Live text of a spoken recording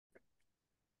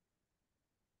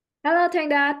Hello, Thanh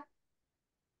Đạt.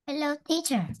 Hello,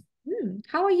 teacher.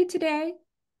 How are you today?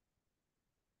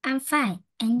 I'm fine.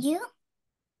 And you?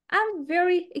 I'm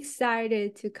very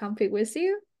excited to compete with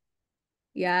you.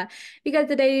 Yeah, because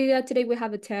today we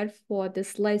have a test for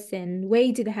this lesson,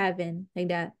 Way to the Heaven, like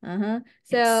that. Yes.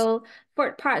 So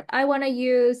for part, I want to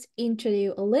use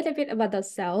introduce a little bit about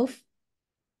yourself.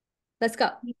 Let's go.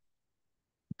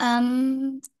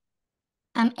 Um,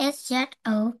 I'm 8 years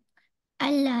old.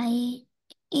 I like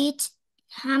eat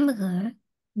hamburger,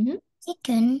 Mm-hmm.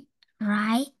 chicken,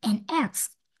 rice, and eggs.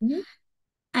 Mm-hmm.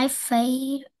 I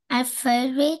favorite I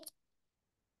favorite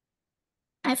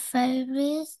I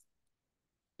favorite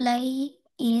play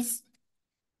is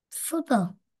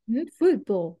football.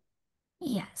 Football.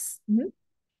 Yes. Mm-hmm.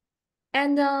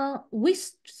 And which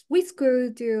school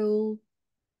do you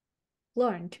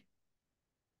learned?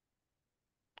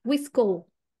 Which school?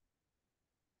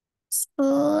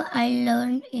 School I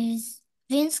learn is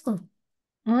Green School.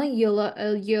 You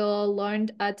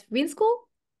learned at Win School?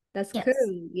 That's Yes.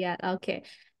 cool. Yeah, okay.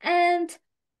 And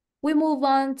we move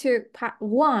on to part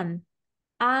one.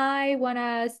 I want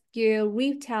us to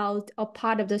retell a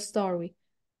part of the story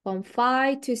from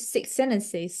 5 to 6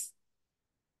 sentences.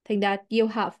 Think that you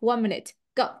have 1 minute.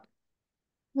 Go.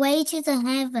 Way to the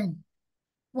heaven.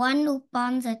 One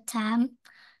upon the time,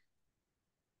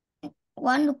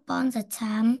 one upon the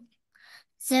time,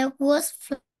 there was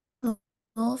a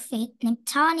goldfish named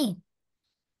Tony.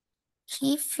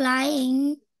 He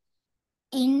flying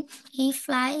he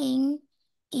flying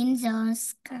in the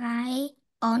sky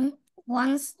on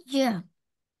one's year.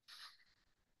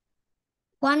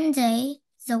 One day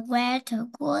the weather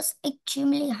was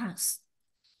extremely hot.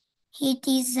 He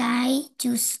decided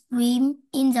to swim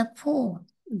in the pool.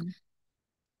 Hmm.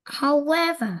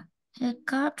 However, he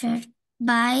captured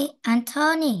by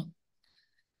Anthony.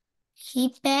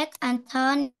 He begged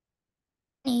Anthony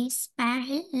spare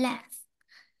his life.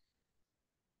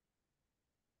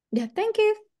 Yeah, thank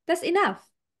you. That's enough.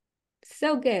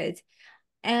 So good.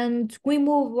 And we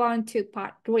move on to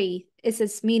part three. It's a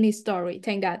mini story.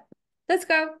 Thank that. Let's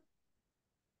go.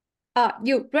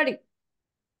 You ready?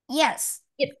 Yes,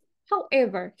 Yes.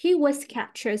 However, he was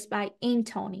captured by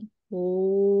Antony.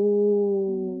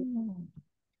 Oh.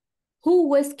 Who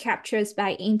was captured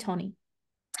by Antony?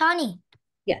 Tony.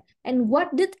 Yeah. And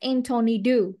what did Antony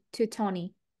do to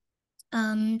Tony?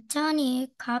 Tony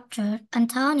captured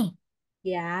Anthony.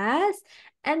 Yes.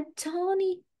 And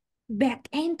Tony begged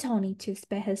Antony to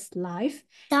spare his life.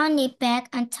 Tony begged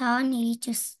Anthony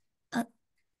to.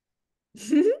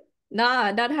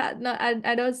 No, no,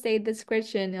 I don't say this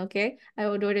question, okay? I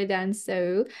will write it down.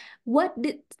 So, what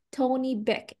did Tony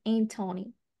beg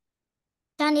Antony?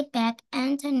 Tony begged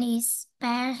Anthony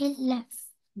spare his life.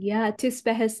 Yeah, to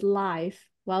spare his life.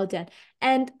 Well done.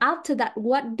 And after that,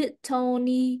 what did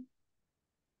Tony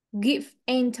give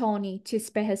Antony to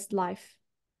spare his life?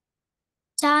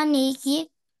 Tony gave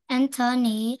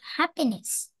Anthony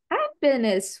happiness.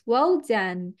 Happiness. Well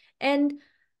done. And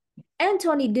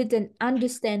Antony didn't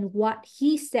understand what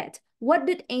he said. What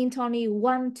did Antony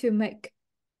want to make?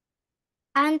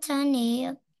 Anthony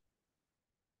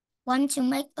want to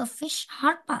make a fish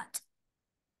hot pot.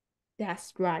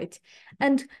 That's right.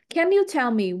 And can you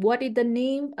tell me what is the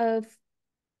name of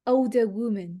older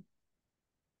woman?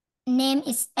 Name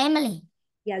is Emily.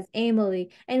 Yes, Emily.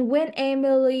 And when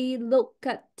Emily looked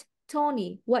at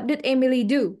Tony, what did Emily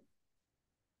do?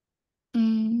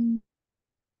 Mm,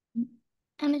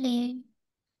 Emily.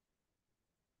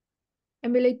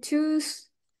 Emily choose,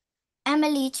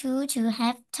 Emily chose to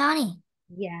have Tony.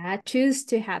 yeah, choose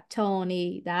to have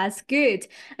Tony. That's good.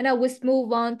 And now let's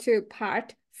move on to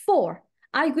part four.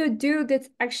 I will do this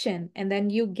action and then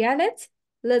you get it.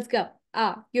 Let's go.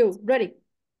 Are you ready?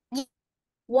 Y-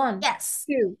 One, Yes.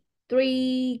 two,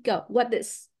 three, go. What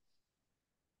this?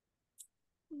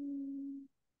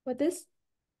 What this?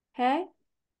 Hey?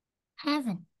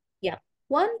 Heaven. Yeah.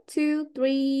 One, two,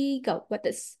 three, go. What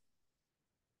this?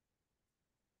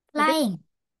 What this? Flying.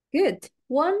 Good.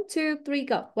 One, two, three,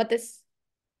 go. What this?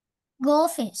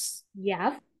 Goldfish.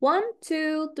 Yeah. One,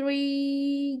 two,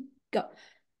 three, go.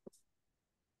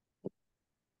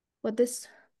 What this?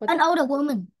 What An this? older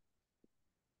woman.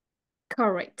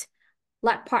 Correct.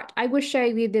 Last part. I will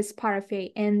share with this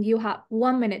paraphrase and you have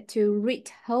 1 minute to read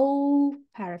whole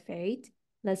paraphrase.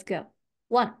 Let's go.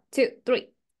 One, two, three.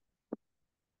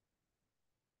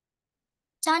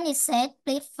 Johnny said,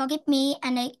 "Please forgive me,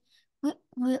 and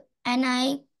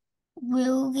I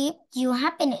will give you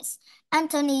happiness."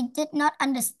 Anthony did not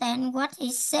understand what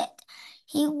he said.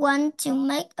 He wanted to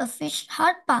make a fish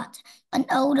hot pot. An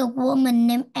older woman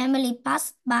named Emily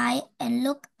passed by and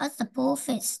looked at the poor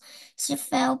fish. She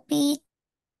felt pity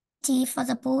tea for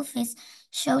the bullfish,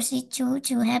 so she chose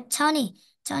to have Tony.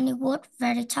 Tony was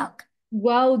very talk.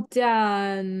 Well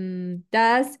done.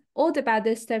 That's all about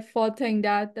the step 14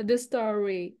 that of the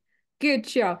story. Good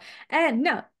job. And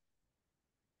now,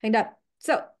 hành động.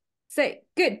 So, say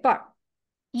good part.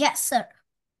 Yes, sir.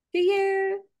 See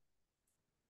you.